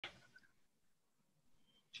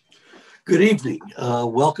Good evening.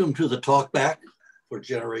 Welcome to the Talkback for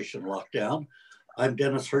Generation Lockdown. I'm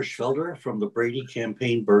Dennis Hirschfelder from the Brady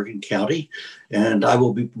Campaign, Bergen County, and I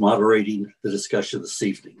will be moderating the discussion this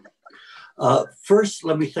evening. First,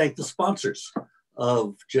 let me thank the sponsors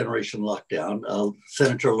of Generation Lockdown,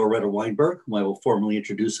 Senator Loretta Weinberg, whom I will formally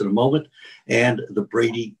introduce in a moment, and the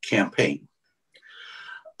Brady Campaign.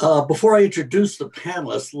 Before I introduce the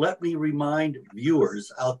panelists, let me remind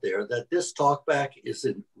viewers out there that this talkback is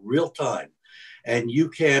in real time, and you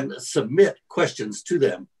can submit questions to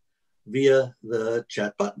them via the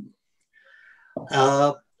chat button.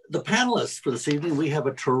 The panelists for this evening, we have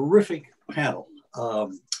a terrific panel.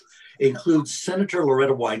 Includes Senator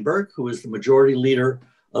Loretta Weinberg, who is the majority leader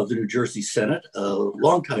of the New Jersey Senate, a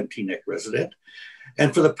longtime Teaneck resident,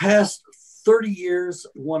 and for the past 30 years,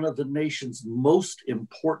 one of the nation's most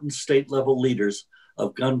important state-level leaders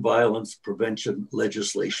of gun violence prevention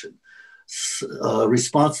legislation,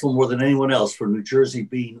 responsible more than anyone else for New Jersey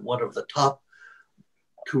being one of the top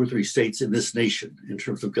 2 or 3 states in this nation in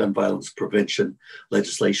terms of gun violence prevention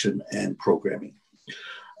legislation and programming.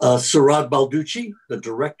 Sirad Balducci, the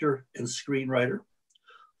director and screenwriter.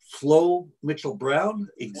 Flo Mitchell-Brown,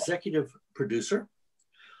 executive producer.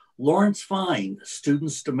 Laurence Fine,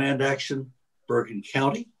 Students Demand Action Bergen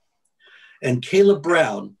County, and Caleb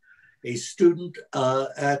Brown, a student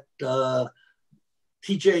at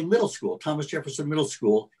TJ Middle School, Thomas Jefferson Middle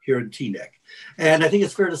School here in Teaneck. And I think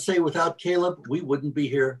it's fair to say without Caleb, we wouldn't be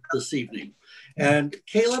here this evening. And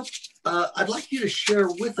Caleb, I'd like you to share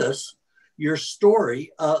with us your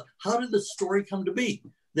story. How did the story come to be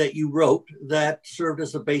that you wrote that served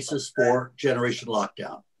as a basis for Generation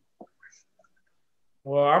Lockdown?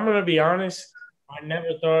 Well, I'm going to be honest. I never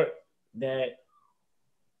thought that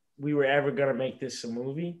we were ever going to make this a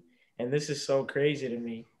movie. And this is so crazy to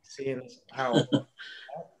me, seeing this how.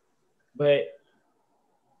 But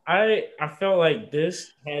I felt like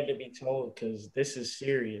this had to be told because this is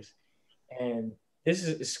serious. And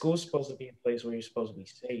school's supposed to be a place where you're supposed to be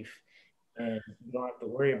safe. And you don't have to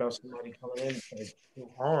worry about somebody coming in to do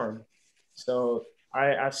harm. So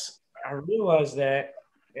I realized that.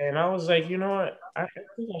 And I was like, you know what? I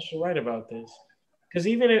think I should write about this, because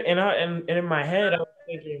even in my head, I was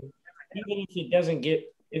thinking,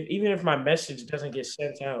 even if my message doesn't get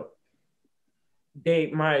sent out,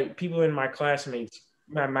 my people in my classmates,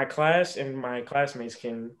 my class and my classmates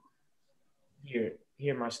can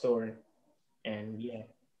hear my story, and yeah.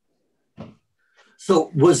 So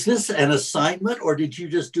was this an assignment, or did you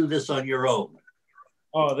just do this on your own?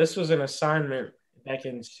 Oh, this was an assignment back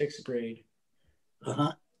in 6th grade.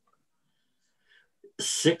 Uh-huh.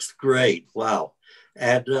 6th grade, wow.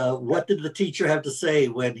 And what did the teacher have to say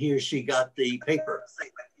when he or she got the paper?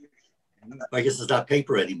 I guess it's not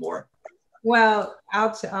paper anymore. Well,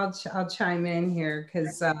 I'll chime in here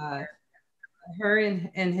because her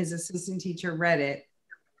and his assistant teacher read it,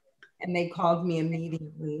 and they called me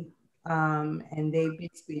immediately. And they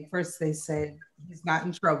basically, first they said, he's not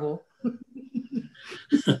in trouble.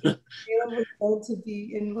 Caleb was going to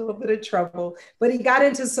be in a little bit of trouble, but he got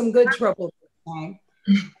into some good trouble this time.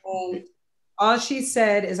 And all she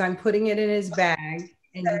said is, I'm putting it in his bag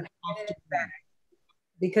and you have to read it.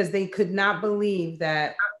 Because they could not believe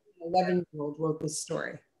that an 11-year-old wrote this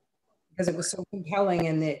story, because it was so compelling,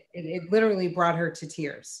 and it literally brought her to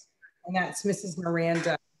tears. And that's Mrs.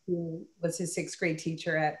 Miranda, who was his 6th grade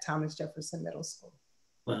teacher at Thomas Jefferson Middle School.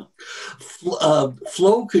 Wow.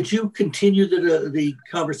 Flo, could you continue the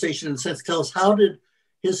conversation and tell us how did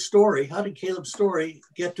Caleb's story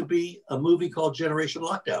get to be a movie called Generation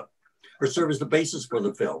Lockdown, or serve as the basis for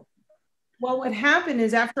the film? Well, what happened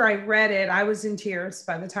is, after I read it, I was in tears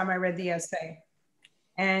by the time I read the essay.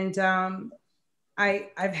 And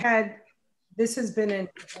this has been a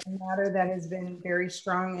matter that has been very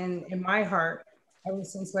strong in my heart ever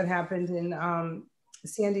since what happened in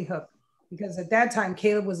Sandy Hook, because at that time,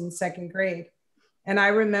 Caleb was in 2nd grade. And I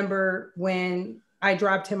remember when I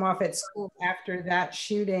dropped him off at school after that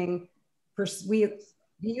shooting, we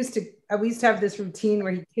used to have this routine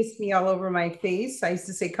where he kissed me all over my face. I used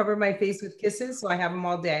to say, cover my face with kisses, so I have them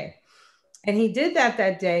all day. And he did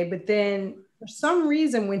that day, but then for some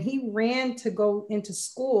reason, when he ran to go into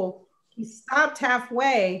school, he stopped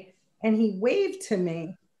halfway and he waved to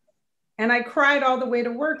me. And I cried all the way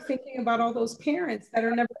to work, thinking about all those parents that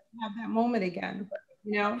are never gonna have that moment again,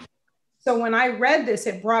 you know? So when I read this,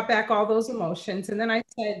 it brought back all those emotions. And then I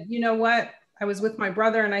said, you know what? I was with my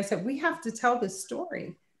brother and I said, we have to tell this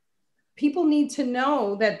story. People need to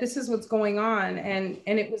know that this is what's going on. And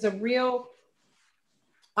it was a real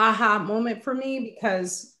aha moment for me,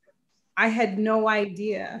 because I had no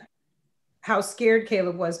idea how scared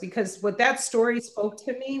Caleb was, because what that story spoke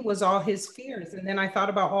to me was all his fears. And then I thought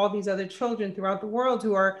about all these other children throughout the world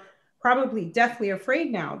who are probably deathly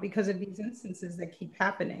afraid now because of these instances that keep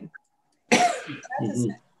happening. That's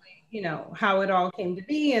essentially, you know, how it all came to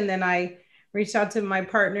be. And then I reached out to my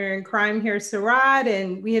partner in crime here, Sirad,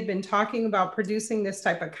 and we had been talking about producing this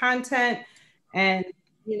type of content. And,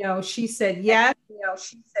 you know, she said yes.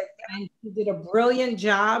 And she did a brilliant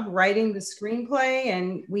job writing the screenplay.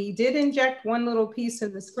 And we did inject one little piece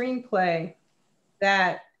in the screenplay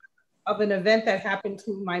that of an event that happened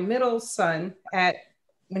to my middle son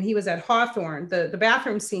when he was at Hawthorne. The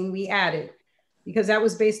bathroom scene we added because that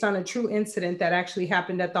was based on a true incident that actually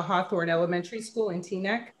happened at the Hawthorne Elementary School in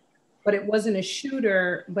Teaneck. But it wasn't a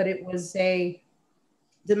shooter, but it was a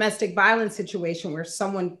domestic violence situation where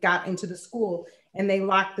someone got into the school and they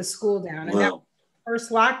locked the school down. And that was the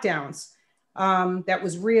first lockdowns that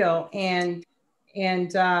was real. And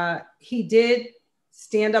he did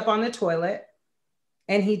stand up on the toilet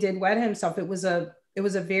and he did wet himself. It was a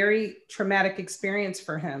very traumatic experience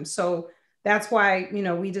for him. So that's why, you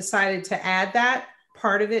know, we decided to add that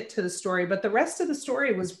part of it to the story. But the rest of the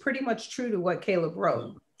story was pretty much true to what Caleb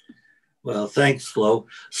wrote. Well, thanks, Flo.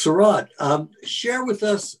 Sirad, share with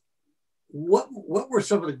us what were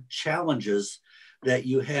some of the challenges that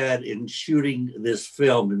you had in shooting this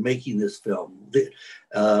film and making this film?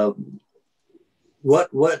 What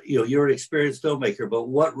you know, you're an experienced filmmaker, but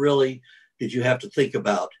what really did you have to think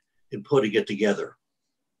about in putting it together?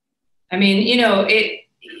 I mean,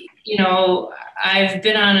 I've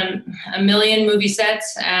been on a million movie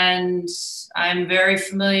sets and I'm very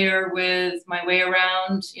familiar with my way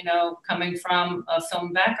around, you know, coming from a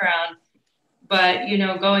film background. But, you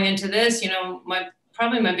know, going into this, you know,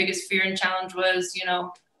 probably my biggest fear and challenge was, you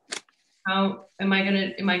know, how am I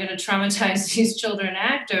gonna traumatize these children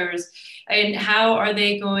actors, and how am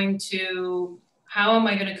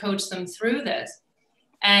I going to coach them through this?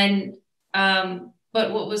 And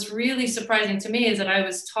but what was really surprising to me is that I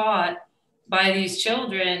was taught by these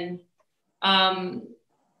children,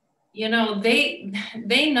 you know, they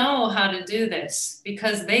know how to do this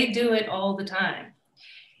because they do it all the time.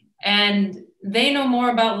 And they know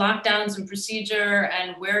more about lockdowns and procedure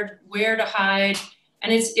and where to hide.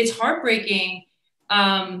 And it's heartbreaking.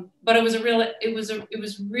 But it was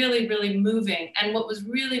really, really moving. And what was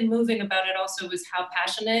really moving about it also was how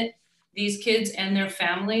passionate these kids and their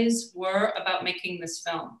families were about making this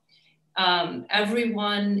film.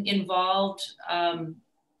 Everyone involved,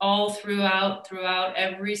 all throughout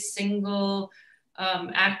every single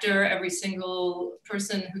actor, every single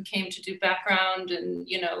person who came to do background and,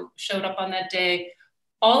 you know, showed up on that day,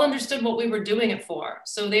 all understood what we were doing it for.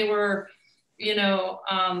 So they were, you know,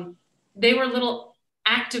 they were little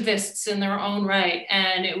activists in their own right.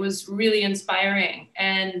 And it was really inspiring.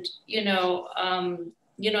 And,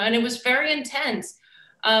 and it was very intense.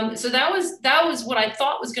 So that was what I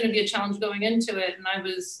thought was going to be a challenge going into it. And I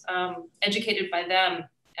was educated by them.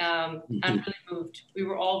 I'm really moved. We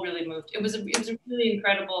were all really moved. It was a really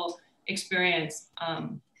incredible experience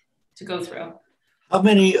to go through. How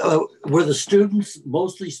many were the students,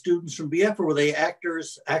 mostly students from BF, or were they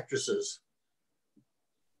actors, actresses?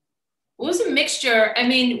 It was a mixture. I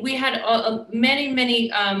mean, we had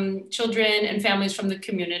many children and families from the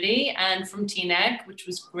community and from Teaneck, which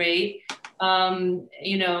was great. And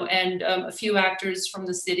a few actors from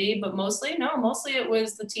the city, but mostly it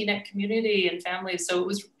was the Teaneck community and families.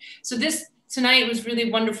 Tonight was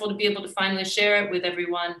really wonderful to be able to finally share it with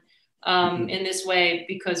everyone in this way,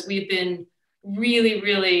 because we've been really,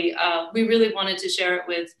 we really wanted to share it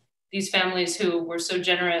with these families who were so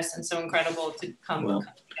generous and so incredible to come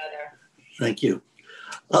together. Thank you.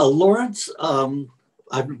 Laurence,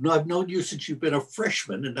 I've known you since you've been a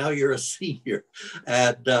freshman, and now you're a senior.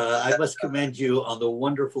 And I must commend you on the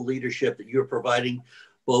wonderful leadership that you're providing,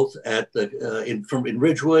 both at in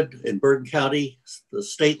Ridgewood, in Bergen County, the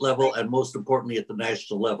state level, and most importantly at the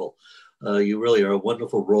national level. You really are a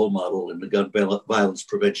wonderful role model in the gun violence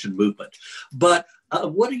prevention movement. But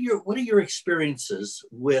what are your experiences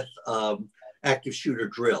with active shooter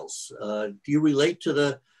drills? Do you relate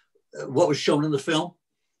to what was shown in the film?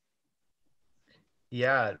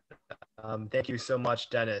 Yeah, thank you so much,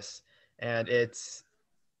 Dennis. And it's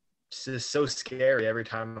just so scary every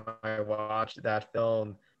time I watched that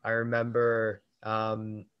film. I remember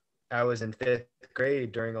I was in 5th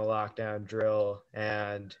grade during a lockdown drill,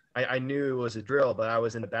 and I knew it was a drill, but I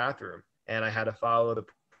was in the bathroom and I had to follow the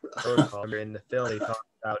protocol. In the film, they talk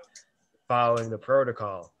about following the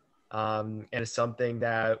protocol. And it's something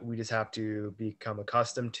that we just have to become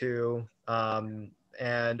accustomed to.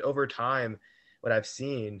 And over time, what I've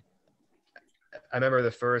seen, I remember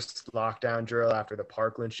the first lockdown drill after the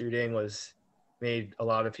Parkland shooting made a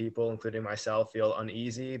lot of people, including myself, feel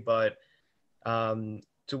uneasy. But to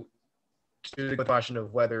the question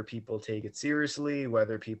of whether people take it seriously,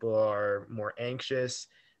 whether people are more anxious,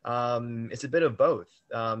 it's a bit of both.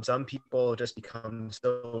 Some people just become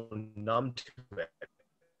so numb to it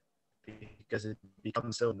because it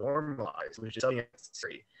becomes so normalized, which is something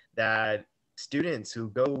scary, that students who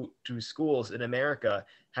go to schools in America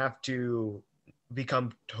have to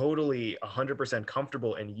become totally 100%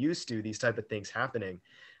 comfortable and used to these type of things happening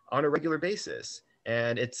on a regular basis.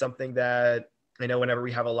 And it's something that I know whenever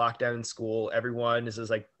we have a lockdown in school, everyone is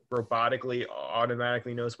just like robotically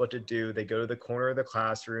automatically knows what to do. They go to the corner of the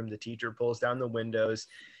classroom, the teacher pulls down the windows.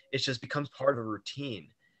 It just becomes part of a routine.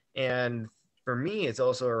 And for me, it's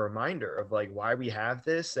also a reminder of like why we have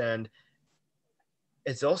this. And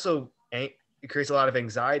it's also, it creates a lot of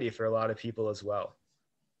anxiety for a lot of people as well.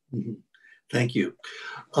 Mm-hmm. Thank you.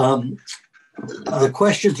 The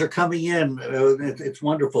questions are coming in. It's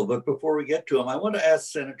wonderful. But before we get to them, I want to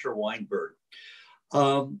ask Senator Weinberg,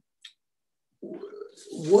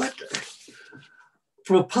 what,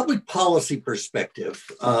 from a public policy perspective,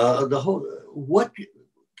 what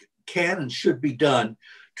can and should be done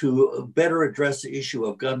to better address the issue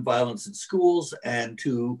of gun violence in schools and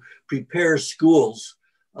to prepare schools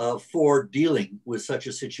for dealing with such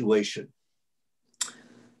a situation?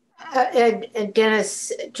 And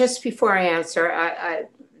Dennis, just before I answer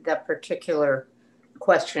that particular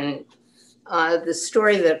question, the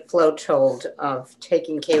story that Flo told of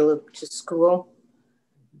taking Caleb to school,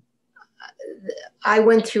 I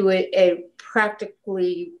went through a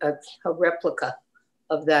practically a replica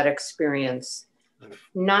of that experience.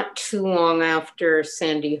 Not too long after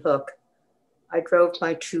Sandy Hook, I drove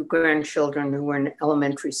my two grandchildren who were in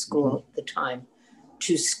elementary school at the time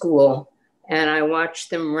to school. And I watched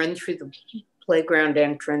them run through the playground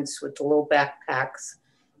entrance with the little backpacks.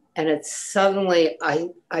 And it's suddenly,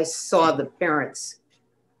 I saw the parents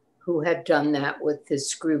who had done that with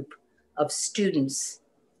this group of students.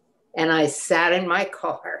 And I sat in my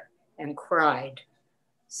car and cried.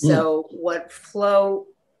 So what Flo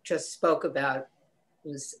just spoke about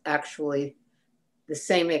was actually the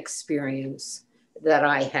same experience that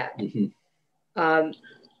I had.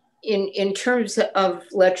 In terms of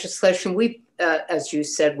legislation, we, as you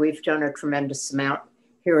said, we've done a tremendous amount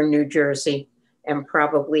here in New Jersey and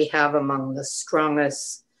probably have among the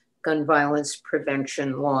strongest gun violence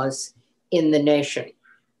prevention laws in the nation.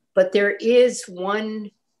 But there is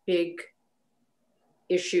one big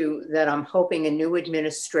issue that I'm hoping a new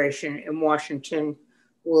administration in Washington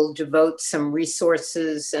will devote some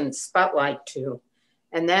resources and spotlight to,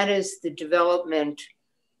 and that is the development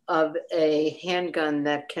of a handgun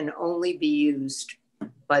that can only be used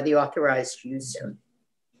by the authorized user.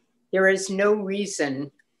 There is no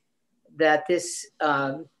reason that this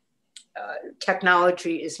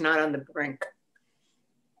technology is not on the brink.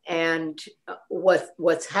 And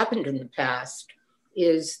what's happened in the past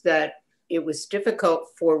is that it was difficult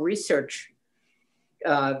for research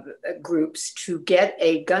groups to get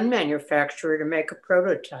a gun manufacturer to make a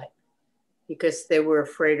prototype because they were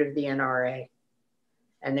afraid of the NRA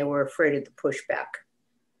and they were afraid of the pushback.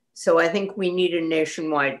 So I think we need a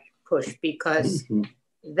nationwide push because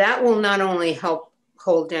that will not only help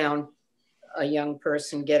hold down a young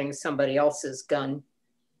person getting somebody else's gun,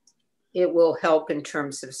 it will help in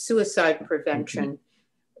terms of suicide prevention,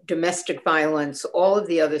 domestic violence, all of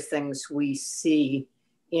the other things we see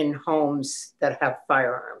in homes that have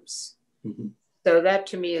firearms. So that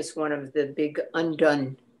to me is one of the big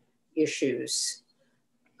undone issues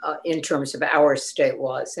in terms of our state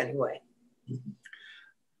laws anyway.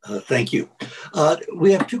 Thank you.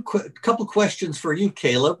 We have a couple questions for you,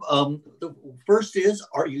 Caleb. The first is,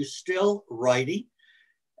 are you still writing?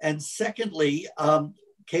 And secondly,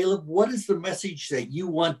 Caleb, what is the message that you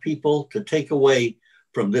want people to take away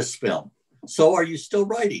from this film? So are you still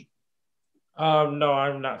writing? No,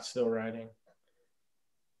 I'm not still writing.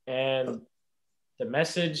 And the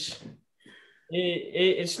message,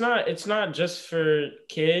 it's not just for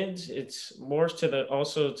kids. It's more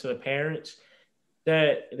also to the parents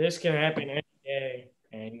that this can happen any day,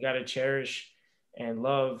 and you got to cherish and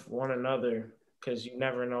love one another because you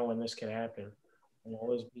never know when this can happen. And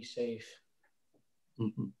always be safe.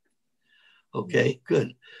 Okay,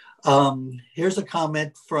 good. Here's a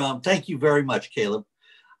comment from, thank you very much, Caleb.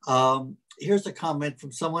 Here's a comment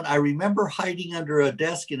from someone. I remember hiding under a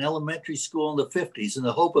desk in elementary school in the 50s in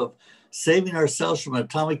the hope of saving ourselves from an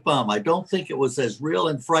atomic bomb. I don't think it was as real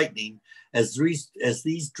and frightening as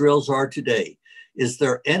these drills are today. Is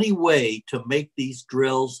there any way to make these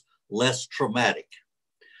drills less traumatic?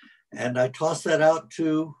 And I toss that out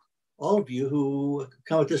to all of you who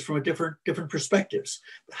come at this from a different perspectives.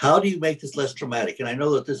 How do you make this less traumatic? And I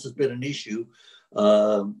know that this has been an issue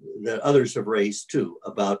that others have raised too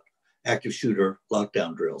about active shooter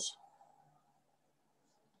lockdown drills.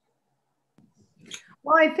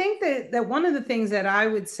 Well, I think that one of the things that I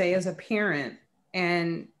would say as a parent,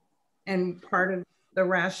 and part of the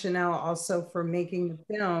rationale also for making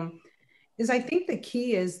the film, is I think the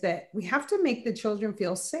key is that we have to make the children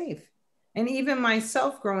feel safe. And even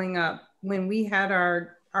myself growing up, when we had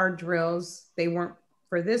our drills, they weren't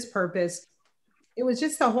for this purpose. It was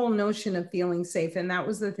just the whole notion of feeling safe. And that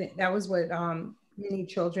was the thing, that was what many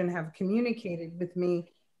children have communicated with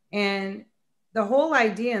me. And the whole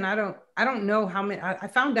idea, and I don't know how many, I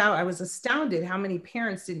found out, I was astounded how many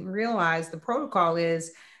parents didn't realize the protocol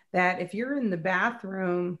is that if you're in the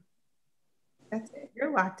bathroom, that's it,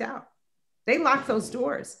 you're locked out. They lock those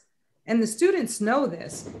doors. And the students know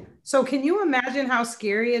this. So can you imagine how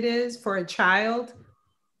scary it is for a child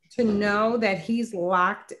to know that he's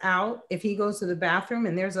locked out if he goes to the bathroom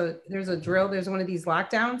and there's a drill, there's one of these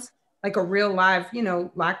lockdowns, like a real live,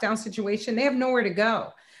 lockdown situation. They have nowhere to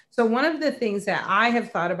go. So one of the things that I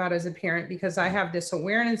have thought about as a parent, because I have this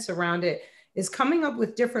awareness around it, is coming up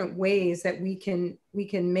with different ways that we can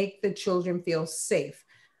make the children feel safe.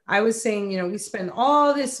 I was saying, we spend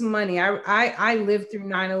all this money. I lived through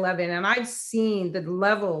 9/11 and I've seen the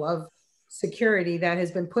level of security that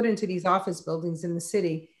has been put into these office buildings in the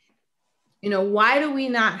city. Why do we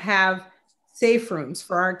not have safe rooms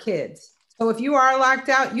for our kids? So if you are locked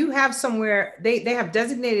out, you have somewhere, they have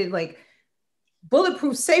designated like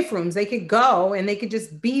bulletproof safe rooms. They could go and they could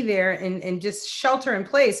just be there and just shelter in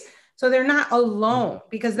place. So they're not alone,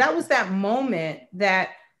 because that was that moment that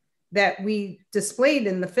we displayed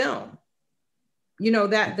in the film.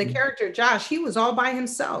 That the character Josh, he was all by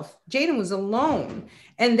himself. Jaden was alone,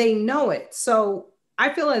 and they know it. So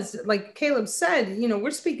I feel, as like Caleb said, we're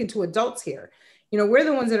speaking to adults here. We're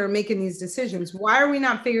the ones that are making these decisions. Why are we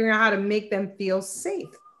not figuring out how to make them feel safe?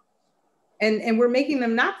 And we're making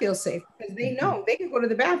them not feel safe because they know they can go to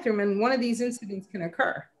the bathroom and one of these incidents can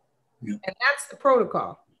occur. Yeah. And that's the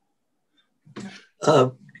protocol.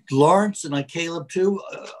 Laurence and Caleb too,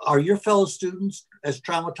 are your fellow students as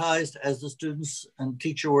traumatized as the students and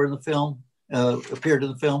teacher were in the film, appeared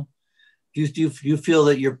in the film? Do you feel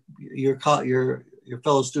that your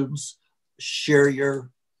fellow students share your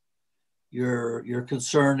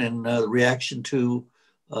concern and reaction to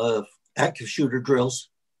active shooter drills?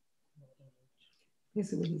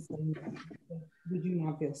 Basically, he's saying, would you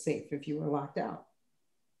not feel safe if you were locked out?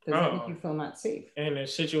 Does that make you feel not safe? In a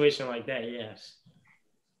situation like that, yes.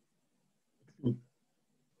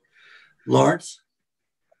 Laurence?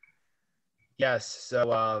 Yes.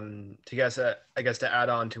 So I guess to add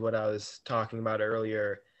on to what I was talking about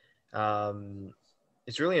earlier,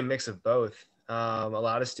 it's really a mix of both. A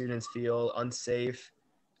lot of students feel unsafe,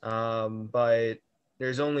 but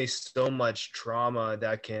there's only so much trauma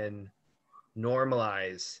that can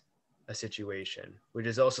normalize a situation, which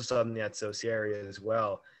is also something that's so scary as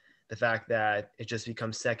well. The fact that it just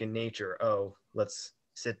becomes second nature. Oh, let's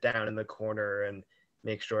sit down in the corner and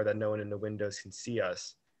make sure that no one in the windows can see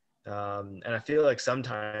us. And I feel like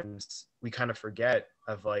sometimes we kind of forget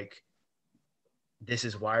of like, this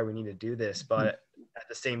is why we need to do this. But at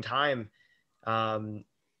the same time, others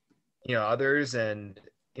and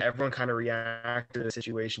everyone kind of react to the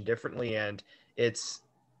situation differently. And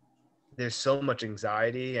there's so much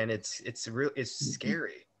anxiety and it's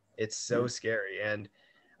scary. It's so scary. And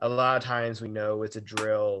a lot of times we know it's a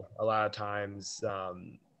drill, a lot of times,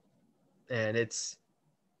 and it's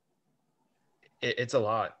a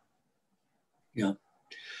lot. Yeah.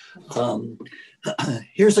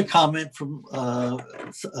 Here's a comment from a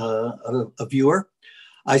viewer.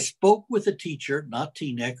 I spoke with a teacher, not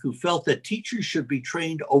Teaneck, who felt that teachers should be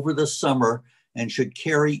trained over the summer and should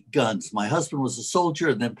carry guns. My husband was a soldier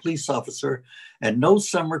and then police officer, and no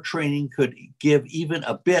summer training could give even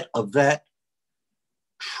a bit of that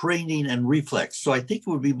training and reflex. So I think it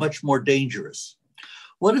would be much more dangerous.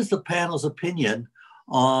 What is the panel's opinion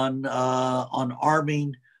on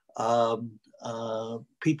arming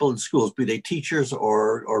people in schools, be they teachers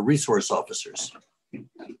or resource officers?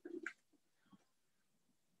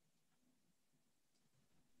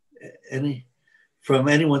 From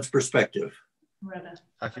anyone's perspective?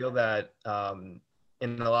 I feel that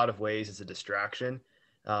in a lot of ways it's a distraction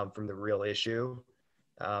from the real issue.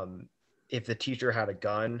 If the teacher had a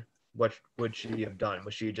gun, what would she have done?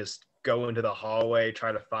 Would she just go into the hallway,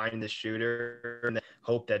 try to find the shooter, and then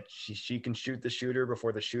hope that she can shoot the shooter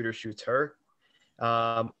before the shooter shoots her?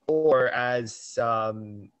 Or as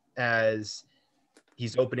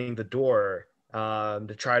he's opening the door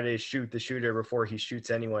to try to shoot the shooter before he shoots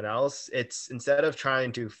anyone else. It's instead of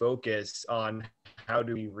trying to focus on how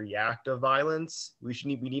do we react to violence, we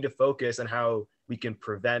need to focus on how we can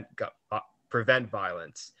prevent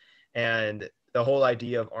violence. And the whole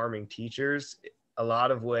idea of arming teachers, a lot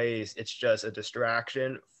of ways, it's just a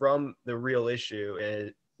distraction from the real issue,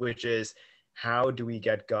 which is how do we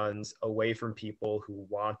get guns away from people who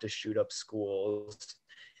want to shoot up schools,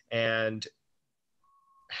 and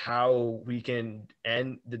how we can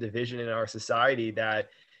end the division in our society that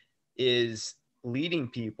is leading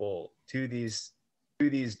people to these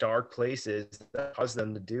dark places that cause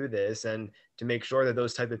them to do this, and to make sure that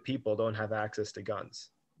those type of people don't have access to guns.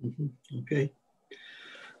 Okay.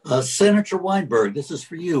 Senator Weinberg, this is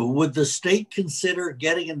for you. Would the state consider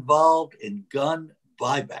getting involved in gun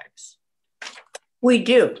buybacks? We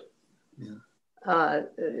do. Yeah.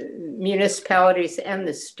 Municipalities and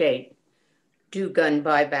the state do gun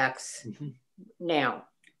buybacks now.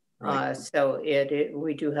 Right. So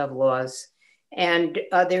we do have laws. And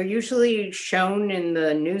they're usually shown in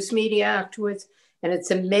the news media afterwards. And it's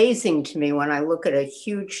amazing to me when I look at a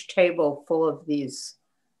huge table full of these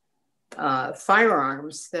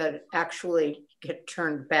firearms that actually get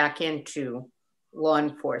turned back into law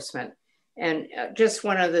enforcement. And just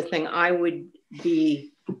one other thing, I would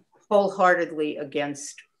be wholeheartedly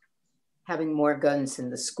against having more guns in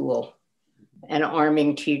the school and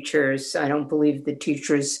arming teachers. I don't believe the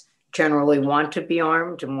teachers generally want to be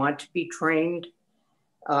armed and want to be trained,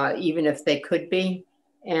 even if they could be.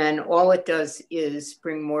 And all it does is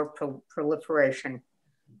bring more proliferation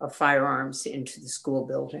of firearms into the school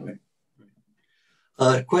building.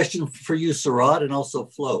 Question for you, Sirad, and also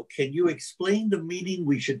Flo. Can you explain the meaning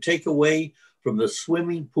we should take away from the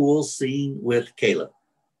swimming pool scene with Caleb?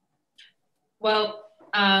 Well,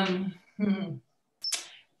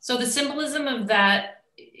 so the symbolism of that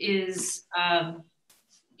is,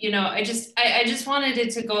 you know, I just wanted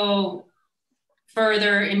it to go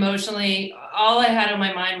further emotionally. All I had on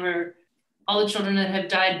my mind were all the children that have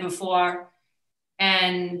died before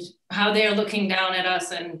and how they are looking down at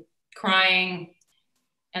us and crying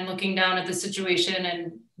and looking down at the situation.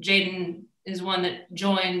 And Jaden is one that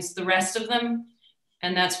joins the rest of them.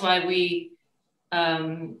 And that's why we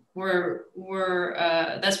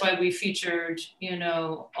that's why we featured, you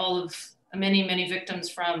know, all of many victims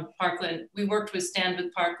from Parkland. We worked with Stand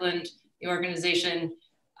with Parkland, the organization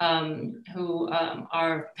who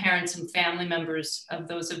are parents and family members of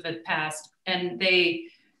those who have passed, and they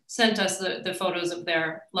sent us the photos of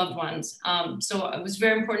their loved ones. So it was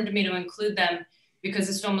very important to me to include them, because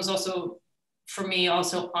this film was also, for me,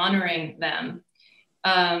 also honoring them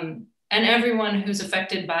and everyone who's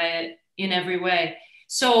affected by it in every way.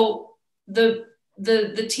 So the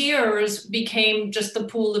tears became just the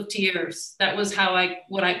pool of tears. That was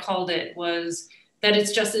what I called it, was that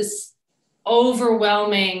it's just this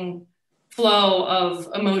overwhelming flow of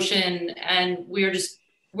emotion, and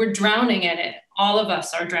we're drowning in it. All of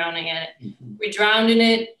us are drowning in it. We drowned in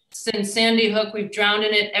it since Sandy Hook. We've drowned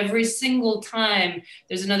in it every single time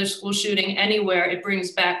there's another school shooting anywhere. It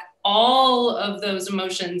brings back all of those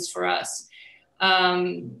emotions for us.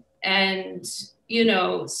 And, you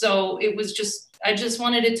know, so it was I just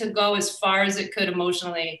wanted it to go as far as it could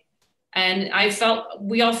emotionally. And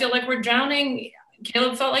we all feel like we're drowning.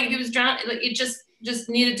 Caleb felt like he was drowning. Like it just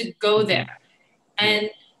needed to go there.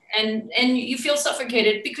 And you feel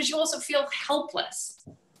suffocated because you also feel helpless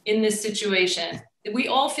in this situation. We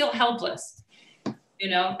all feel helpless,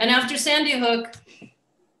 you know. And after Sandy Hook,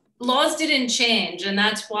 laws didn't change, and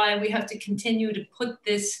that's why we have to continue to put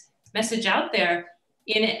this message out there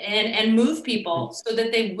and move people so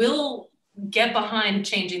that they will get behind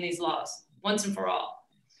changing these laws once and for all.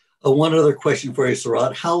 One other question for you,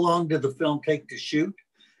 Sirad. How long did the film take to shoot,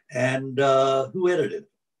 and who edited it?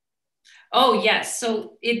 Oh, yes.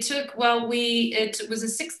 So it took, it was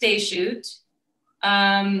a 6-day shoot.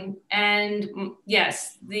 And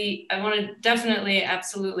yes, I want to definitely,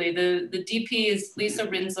 absolutely. The DP is Lisa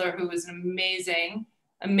Rinsler, who is an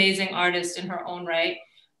amazing artist in her own right.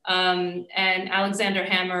 And Alexander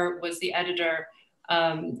Hammer was the editor.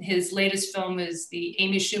 His latest film is the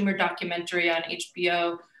Amy Schumer documentary on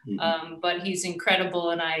HBO. But he's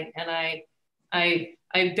incredible, and I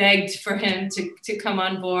begged for him to come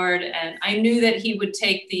on board, and I knew that he would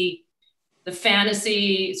take the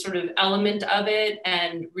fantasy sort of element of it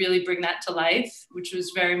and really bring that to life, which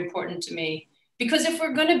was very important to me. Because if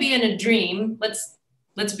we're going to be in a dream, let's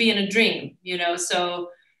be in a dream, you know. So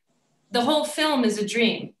the whole film is a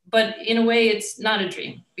dream, but in a way it's not a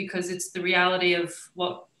dream, because it's the reality of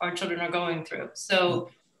what our children are going through. So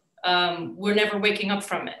we're never waking up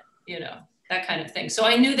from it, you know. that kind of thing. So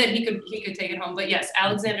I knew that he could take it home. But yes,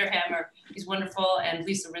 Alexander Hammer, he's wonderful, and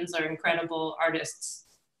Lisa Rinsler, incredible artists.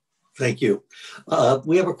 Thank you.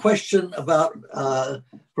 We have a question about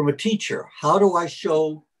from a teacher. How do I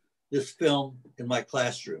show this film in my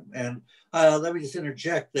classroom? And let me just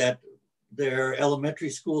interject that they're elementary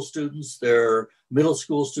school students, they're middle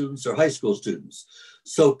school students, or high school students.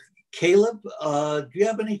 So Caleb, do you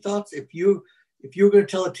have any thoughts? If you were going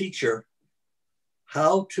to tell a teacher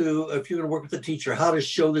if you're going to work with a teacher, how to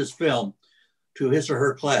show this film to his or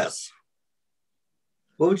her class,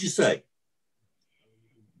 what would you say?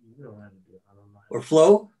 Or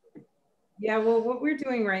Flo? Yeah, well, what we're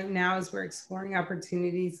doing right now is we're exploring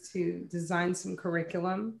opportunities to design some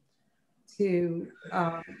curriculum to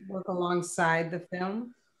work alongside the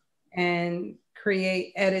film and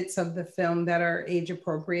create edits of the film that are age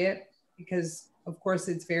appropriate, because of course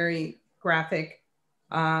it's very graphic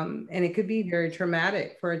and it could be very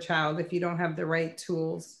traumatic for a child if you don't have the right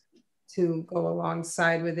tools to go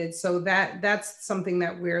alongside with it. So that's something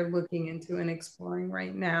that we're looking into and exploring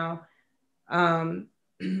right now. And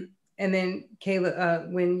then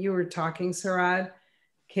Caleb, when you were talking, Sirad,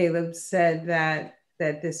 Caleb said that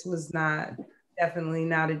this was definitely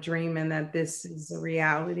not a dream, and that this is a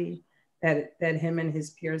reality that him and his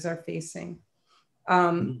peers are facing.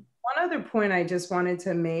 One other point I just wanted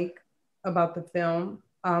to make about the film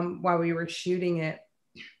while we were shooting it,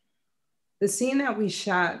 the scene that we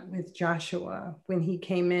shot with Joshua when he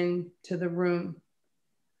came into the room,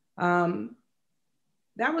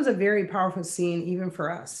 that was a very powerful scene even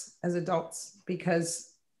for us as adults,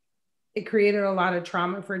 because it created a lot of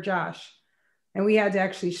trauma for Josh. And we had to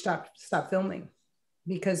actually stop filming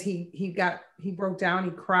because he broke down,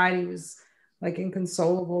 he cried, he was like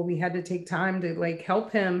inconsolable. We had to take time to like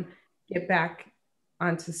help him get back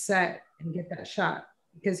onto set and get that shot,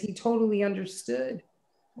 because he totally understood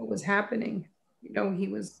what was happening. You know, he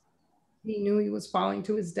knew he was falling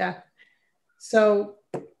to his death. So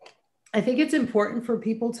I think it's important for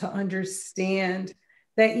people to understand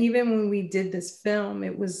that even when we did this film,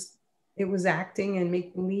 it was acting and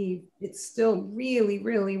make believe. It still really,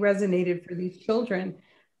 really resonated for these children.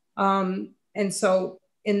 And so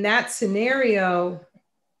in that scenario,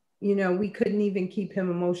 you know, we couldn't even keep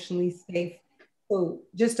him emotionally safe. So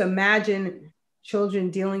just imagine children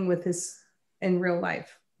dealing with this in real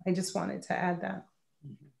life. I just wanted to add that.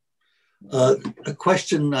 A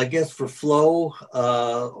question, I guess, for Flo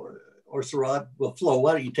or Sirad. Well, Flo,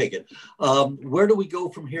 why don't you take it? Where do we go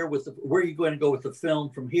from here where are you going to go with the film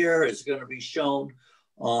from here? Is it going to be shown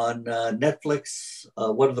on Netflix?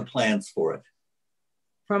 What are the plans for it?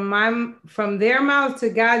 From their mouth to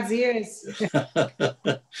God's ears.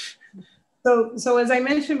 So as I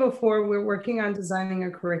mentioned before, we're working on designing a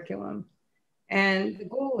curriculum. And the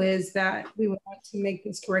goal is that we want to make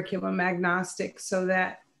this curriculum agnostic so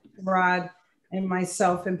that Rod and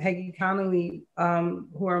myself and Peggy Connolly,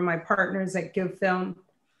 who are my partners at Give Film,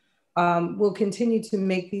 will continue to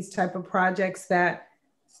make these type of projects that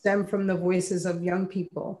stem from the voices of young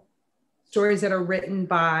people, stories that are written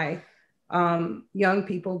by young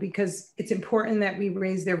people, because it's important that we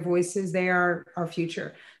raise their voices. They are our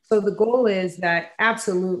future. So the goal is that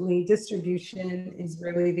absolutely distribution is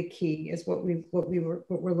really the key, is what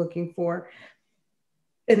we're looking for.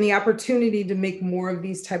 And the opportunity to make more of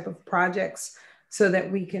these type of projects so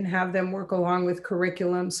that we can have them work along with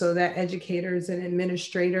curriculum, so that educators and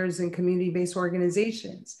administrators and community-based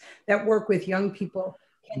organizations that work with young people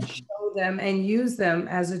can show them and use them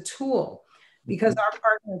as a tool. Because our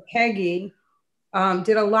partner Peggy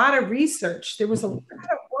did a lot of research. There was a lot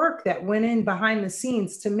of work that went in behind the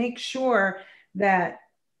scenes to make sure that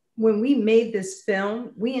when we made this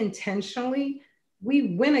film,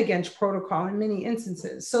 we went against protocol in many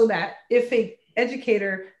instances, so that if an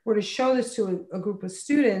educator were to show this to a group of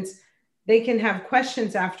students, they can have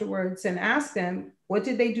questions afterwards and ask them, what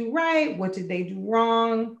did they do right? What did they do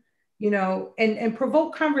wrong? You know, and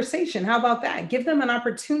provoke conversation. How about that? Give them an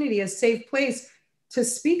opportunity, a safe place to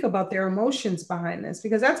speak about their emotions behind this,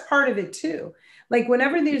 because that's part of it too. Like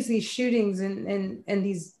whenever there's these shootings and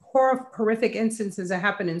these horrific instances that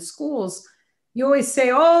happen in schools, you always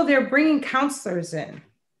say, oh, they're bringing counselors in.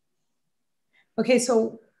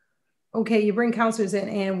 Okay, you bring counselors in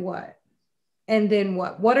and what? And then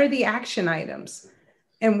what? What are the action items?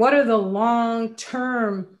 And what are the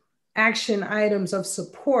long-term action items of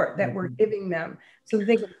support that we're giving them so that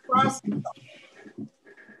they can process?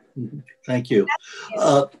 Thank you.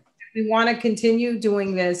 We want to continue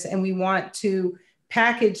doing this, and we want to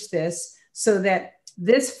package this so that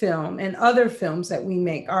this film and other films that we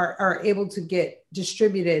make are able to get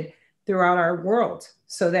distributed throughout our world,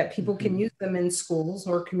 so that people can use them in schools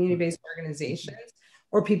or community-based organizations,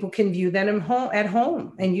 or people can view them at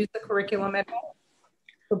home and use the curriculum at home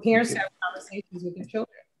for parents to have conversations with their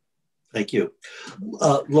children. Thank you.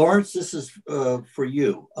 Laurence, this is for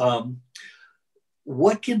you.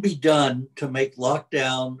 What can be done to make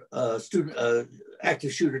lockdown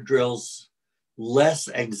active shooter drills less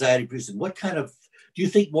anxiety producing? What kind of, do you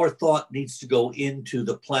think more thought needs to go into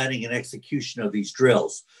the planning and execution of these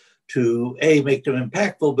drills to A, make them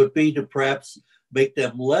impactful, but B, to perhaps make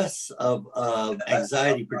them less of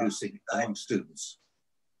anxiety producing among students?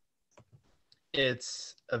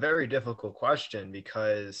 It's a very difficult question,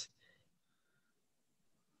 because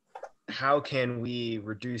how can we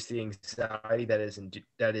reduce the anxiety that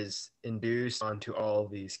is induced onto all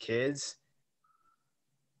of these kids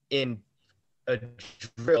in a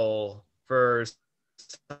drill for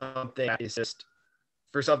something that is just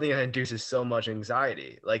for something that induces so much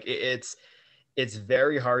anxiety? Like it's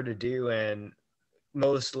very hard to do, and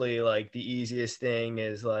mostly like the easiest thing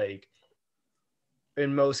is, like,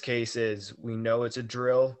 in most cases we know it's a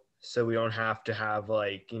drill, so we don't have to have,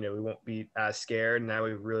 like, we won't be as scared. Now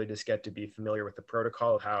we really just get to be familiar with the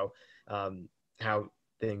protocol of how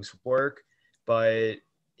things work. But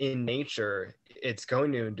in nature, it's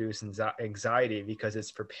going to induce anxiety because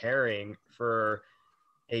it's preparing for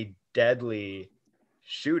a deadly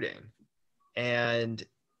shooting. And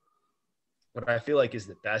what I feel like is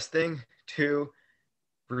the best thing to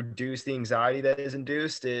reduce the anxiety that is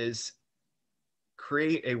induced is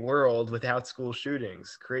create a world without school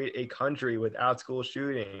shootings, create a country without school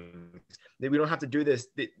shootings. We don't have to do this.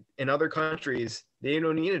 In other countries, they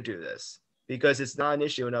don't need to do this because it's not an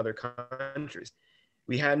issue in other countries.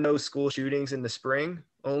 We had no school shootings in the spring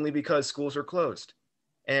only because schools were closed.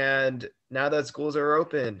 And now that schools are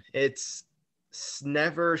open, it's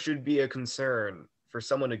never should be a concern for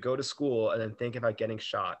someone to go to school and then think about getting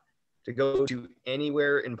shot, to go to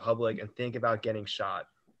anywhere in public and think about getting shot.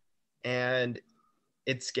 And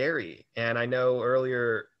it's scary. And I know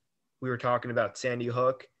earlier we were talking about Sandy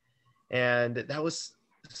Hook, and that was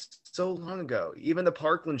so long ago. Even the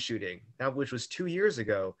Parkland shooting, which was 2 years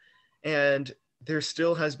ago, and there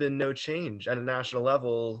still has been no change at a national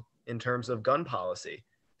level in terms of gun policy,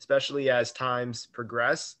 especially as times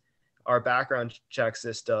progress. Our background check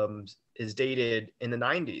system is dated in the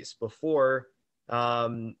 90s, before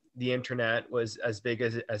the internet was as big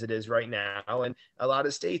as it is right now. And a lot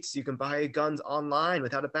of states, you can buy guns online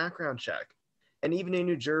without a background check. And even in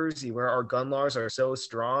New Jersey, where our gun laws are so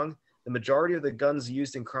strong, the majority of the guns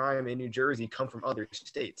used in crime in New Jersey come from other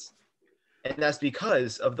states. And that's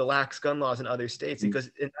because of the lax gun laws in other states, and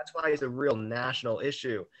that's why it's a real national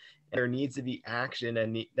issue. And there needs to be action,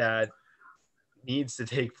 and that needs to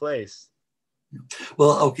take place.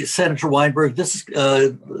 Well, okay, Senator Weinberg, this is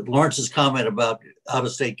Laurence's comment about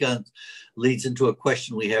out-of-state guns leads into a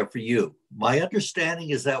question we have for you. My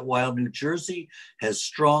understanding is that while New Jersey has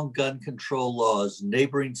strong gun control laws,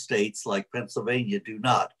 neighboring states like Pennsylvania do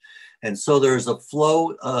not. And so there's a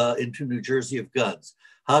flow into New Jersey of guns.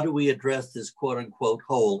 How do we address this quote unquote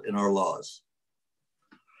hole in our laws?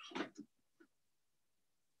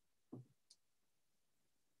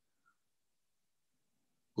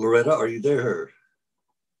 Loretta, are you there?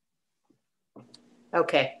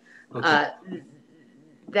 Okay.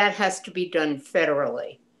 That has to be done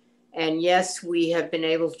federally. And yes, we have been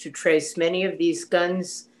able to trace many of these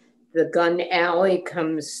guns. The gun alley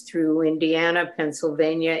comes through Indiana,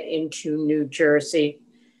 Pennsylvania, into New Jersey.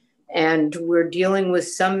 And we're dealing with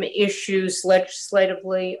some issues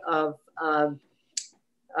legislatively of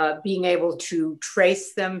being able to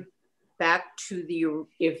trace them back to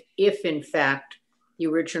if in fact the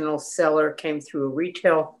original seller came through a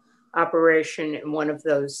retail operation in one of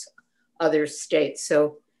those other states.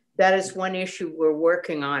 So that is one issue we're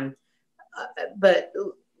working on. But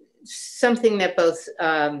something that both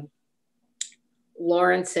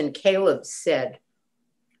Laurence and Caleb said,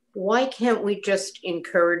 why can't we just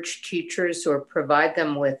encourage teachers or provide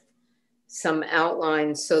them with some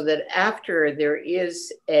outlines so that after there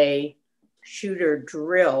is a shooter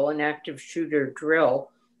drill, an active shooter drill,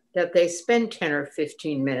 that they spend 10 or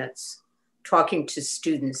 15 minutes talking to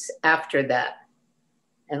students after that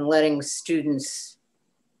and letting students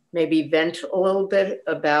maybe vent a little bit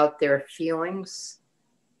about their feelings.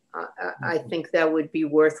 I think that would be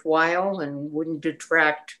worthwhile and wouldn't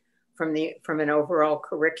detract from an overall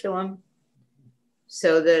curriculum.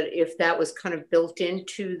 So that if that was kind of built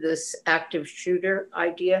into this active shooter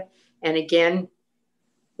idea, and again,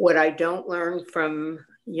 what I don't learn from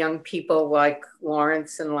young people like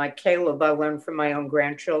Laurence and like Caleb, I learned from my own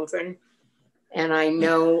grandchildren. And I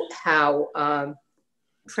know how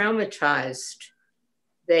traumatized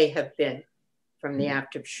they have been from the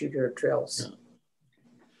active shooter drills.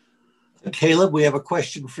 Caleb, we have a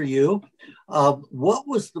question for you. What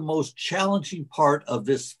was the most challenging part of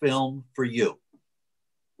this film for you?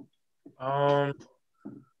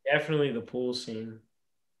 Definitely the pool scene.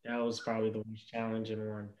 That was probably the most challenging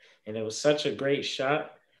one. And it was such a great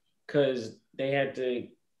shot because they had to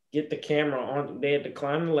get the camera on, they had to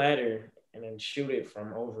climb the ladder and then shoot it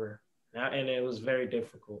from over. And it was very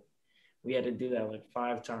difficult. We had to do that like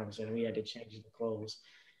 5 times and we had to change the clothes.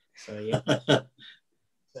 So yeah.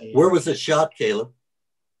 Where was it shot, Caleb?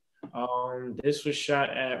 This was shot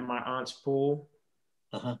at my aunt's pool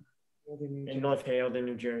Uh-huh. in North Haledon,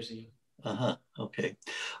 New Jersey. Uh-huh. Okay.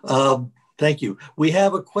 Thank you. We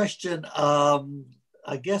have a question.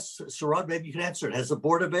 I guess, Sirad, maybe you can answer it. Has the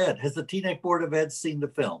Teaneck Board of Ed seen the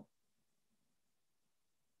film?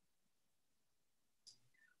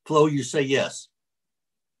 Flo, you say yes.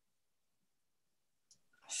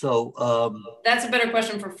 So that's a better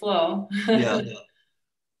question for Flo. Yeah.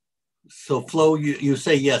 So Flo, you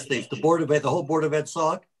say yes. The Board of Ed, the whole Board of Ed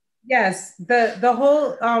saw it? Yes, the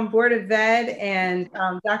whole Board of Ed and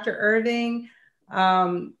Dr. Irving,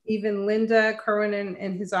 even Linda Kerwin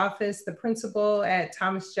in his office, the principal at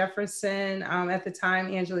Thomas Jefferson at the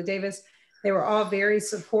time, Angela Davis, they were all very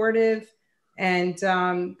supportive, and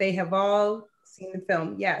they have all seen the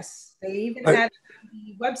film. Yes, they even had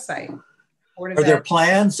the website. Board of Are there Ed.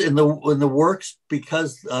 plans in the works,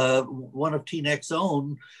 because one of Teaneck's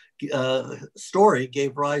own story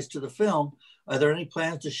gave rise to the film? Are there any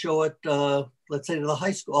plans to show it, let's say, to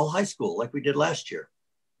the all high school, like we did last year?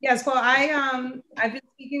 Yes, well, I've been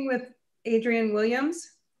speaking with Adrian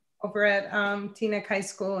Williams over at Teaneck High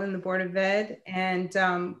School in the Board of Ed, and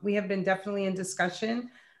we have been definitely in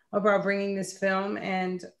discussion about bringing this film.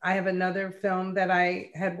 And I have another film that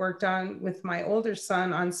I had worked on with my older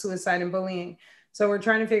son on suicide and bullying. So we're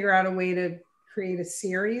trying to figure out a way to create a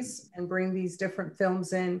series and bring these different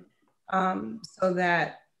films in so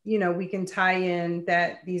that, you know, we can tie in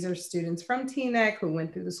that these are students from Teaneck who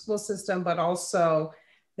went through the school system, but also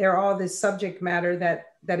they're all this subject matter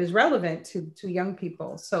that is relevant to young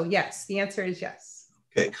people. So yes, the answer is yes.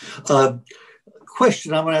 Okay.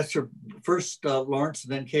 Question I'm going to answer first, Laurence,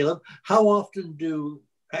 and then Caleb. How often do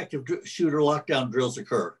active shooter lockdown drills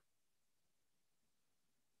occur?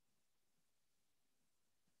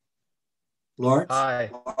 Laurence?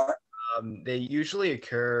 Hi. They usually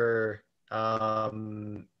occur,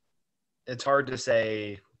 it's hard to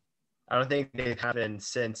say. I don't think they've happened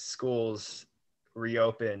since schools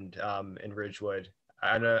reopened in Ridgewood.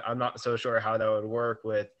 I'm not so sure how that would work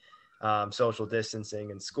with social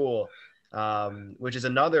distancing in school, which is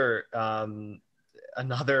another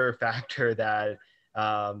factor that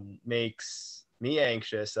makes me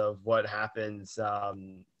anxious of what happens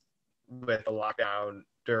with the lockdown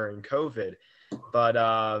during COVID. But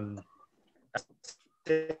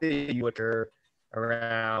you would occur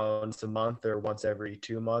around once a month or once every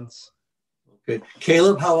 2 months. Okay.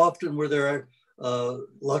 Caleb, how often were there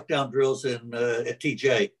lockdown drills at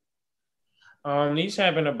TJ? These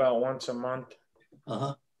happen about once a month.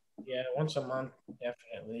 Uh-huh. Yeah, once a month,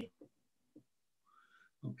 definitely.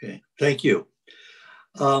 Okay, thank you.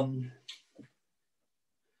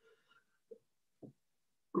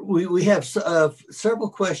 We have several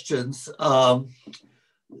questions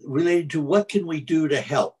related to what can we do to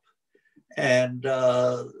help. And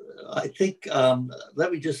I think,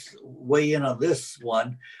 let me just weigh in on this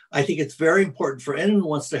one. I think it's very important for anyone who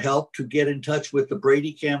wants to help to get in touch with the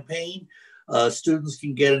Brady campaign. Students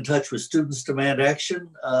can get in touch with Students Demand Action.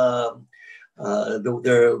 There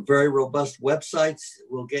are very robust websites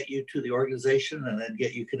will get you to the organization and then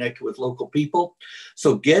get you connected with local people.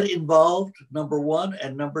 So get involved, number one,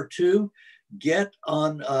 and number two, get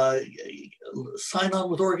on, sign on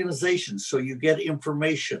with organizations so you get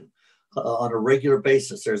information on a regular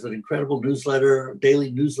basis. There's an incredible newsletter,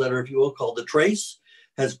 daily newsletter, if you will, called The Trace.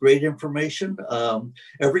 Has great information.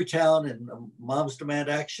 Every town and Moms Demand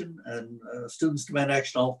Action and Students Demand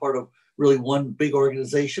Action, all part of really one big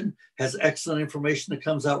organization, has excellent information that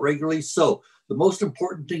comes out regularly. So the most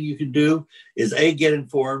important thing you can do is A, get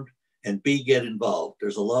informed, and B, get involved.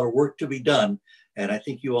 There's a lot of work to be done. And I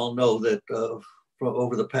think you all know that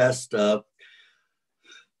over the past, 6-7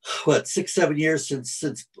 years since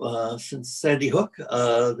Sandy Hook,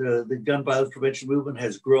 the gun violence prevention movement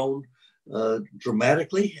has grown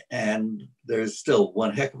dramatically, and there's still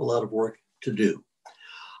one heck of a lot of work to do.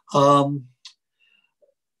 Let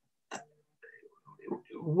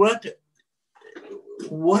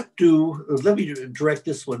me direct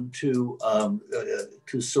this one to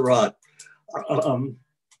Sirad.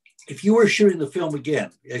 if you were shooting the film again,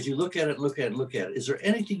 as you look at it, is there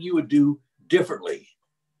anything you would do differently?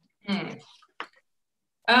 There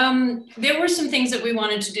were some things that we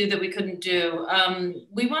wanted to do that we couldn't do.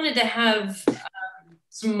 We wanted to have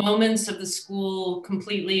some moments of the school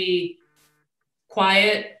completely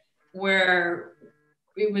quiet, where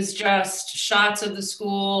it was just shots of the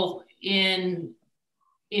school in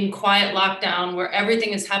quiet lockdown, where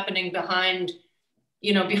everything is happening behind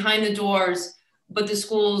the doors, but the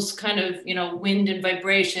school's kind of, wind and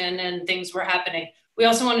vibration and things were happening. We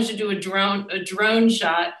also wanted to do a drone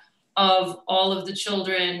shot of all of the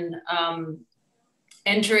children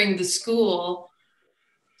entering the school,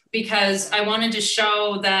 because I wanted to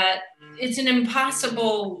show that it's an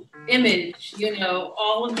impossible image.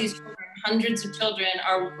 All of these children, hundreds of children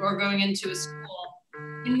are going into a school,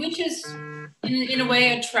 which is in a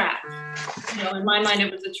way a trap. In my mind,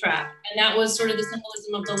 it was a trap. And that was sort of the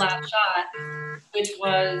symbolism of the last shot, which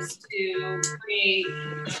was to create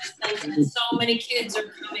a sense that so many kids are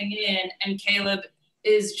coming in and Caleb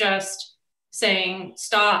is just saying,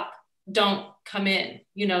 stop, don't come in,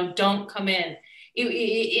 don't come in.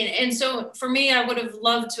 And so for me, I would have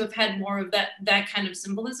loved to have had more of that kind of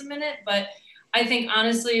symbolism in it. But I think,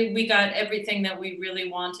 honestly, we got everything that we really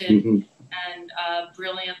wanted, and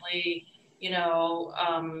brilliantly,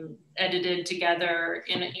 edited together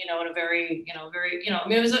in a very,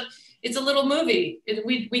 it's a little movie.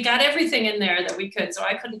 We got everything in there that we could. So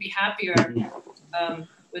I couldn't be happier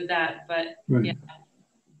with that, but yeah.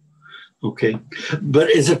 Okay.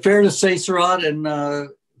 But is it fair to say, Sirad, and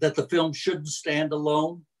that the film shouldn't stand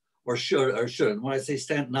alone, or shouldn't? When I say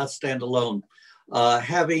not stand alone,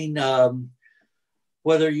 having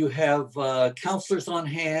whether you have counselors on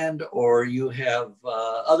hand or you have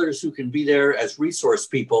others who can be there as resource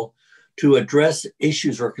people to address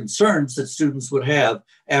issues or concerns that students would have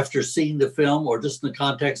after seeing the film, or just in the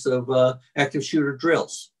context of active shooter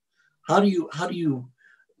drills. How do you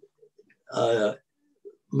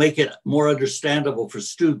make it more understandable for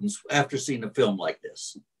students after seeing a film like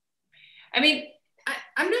this? I mean,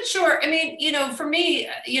 I'm not sure. I mean, for me,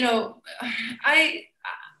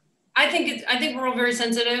 I think we're all very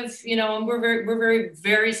sensitive, and we're very,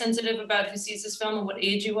 very sensitive about who sees this film and what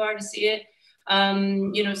age you are to see it.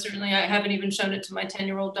 Certainly I haven't even shown it to my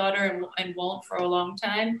 10-year-old daughter and won't for a long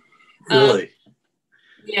time. Really?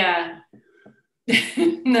 Yeah.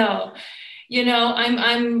 No,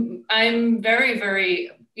 I'm very, very,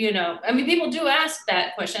 people do ask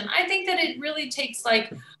that question. I think that it really takes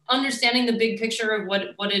understanding the big picture of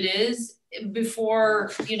what it is before,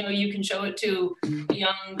 you can show it to a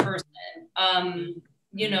young person.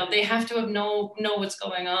 They have to know what's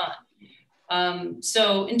going on.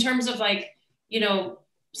 So in terms of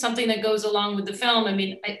something that goes along with the film, I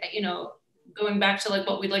mean, going back to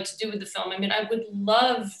what we'd like to do with the film, I mean, I would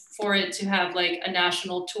love for it to have a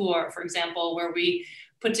national tour, for example, where we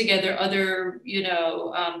put together other,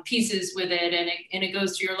 pieces with it, and it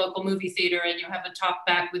goes to your local movie theater, and you have a talk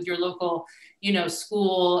back with your local,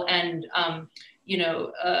 school and,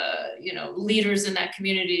 leaders in that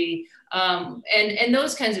community, and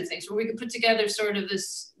those kinds of things, where we could put together sort of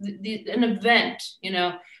an event,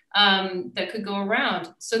 that could go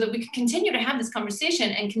around, so that we could continue to have this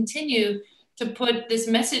conversation and continue to put this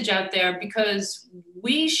message out there, because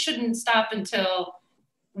we shouldn't stop until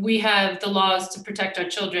we have the laws to protect our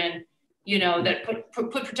children, that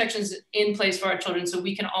put protections in place for our children, so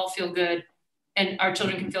we can all feel good and our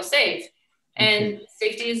children can feel safe. And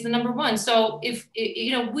safety is the number one. So if,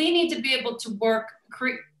 we need to be able to work,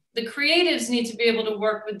 the creatives need to be able to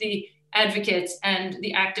work with the advocates and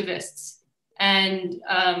the activists, and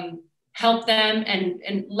help them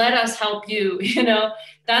and let us help you.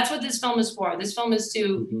 That's what this film is for. This film is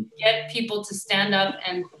to get people to stand up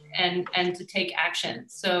and to take action.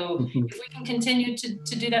 So if we can continue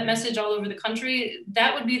to do that message all over the country,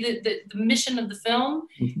 that would be the mission of the film.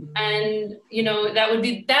 And that would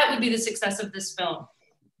be the success of this film.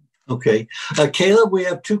 Okay. Caleb, we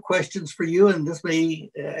have two questions for you, and this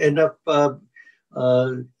may end up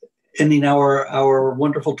ending our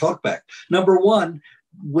wonderful talkback. Number one,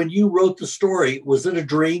 when you wrote the story, was it a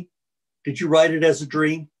dream? Did you write it as a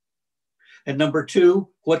dream? And number two,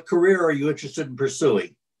 what career are you interested in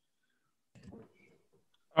pursuing?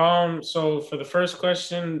 So for the first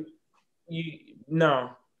question, no,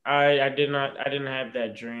 I didn't have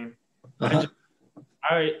that dream. I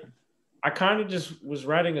kind of just was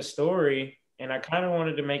writing a story, and I kind of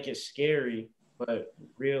wanted to make it scary but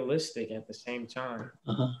realistic at the same time.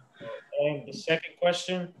 And the second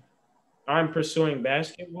question, I'm pursuing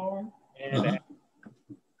basketball, and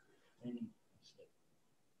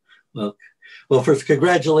well, Well, first,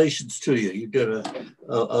 congratulations to you. You did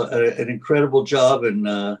an incredible job,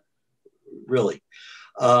 and really.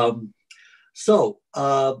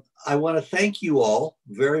 I want to thank you all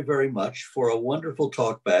very, very much for a wonderful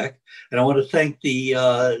talk back. And I want to thank the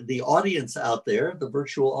audience out there, the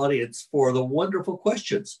virtual audience, for the wonderful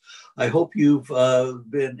questions. I hope you've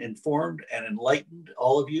been informed and enlightened,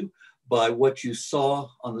 all of you, by what you saw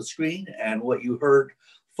on the screen and what you heard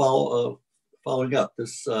following up.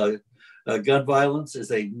 This gun violence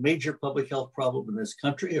is a major public health problem in this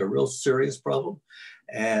country, a real serious problem.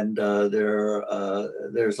 And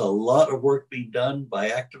there's a lot of work being done by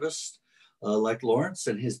activists like Laurence,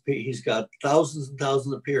 and he's got thousands and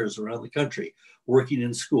thousands of peers around the country working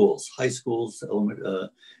in schools, high schools,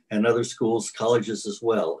 and other schools, colleges as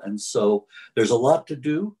well. And so there's a lot to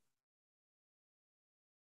do.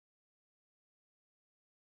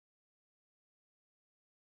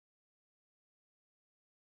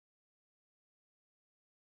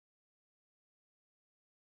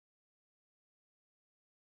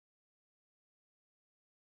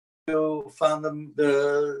 Found them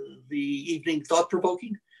the evening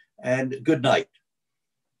thought-provoking, and good night.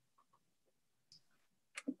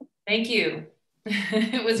 Thank you.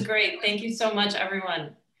 It was great. Thank you so much,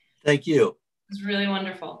 everyone. Thank you. It was really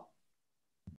wonderful.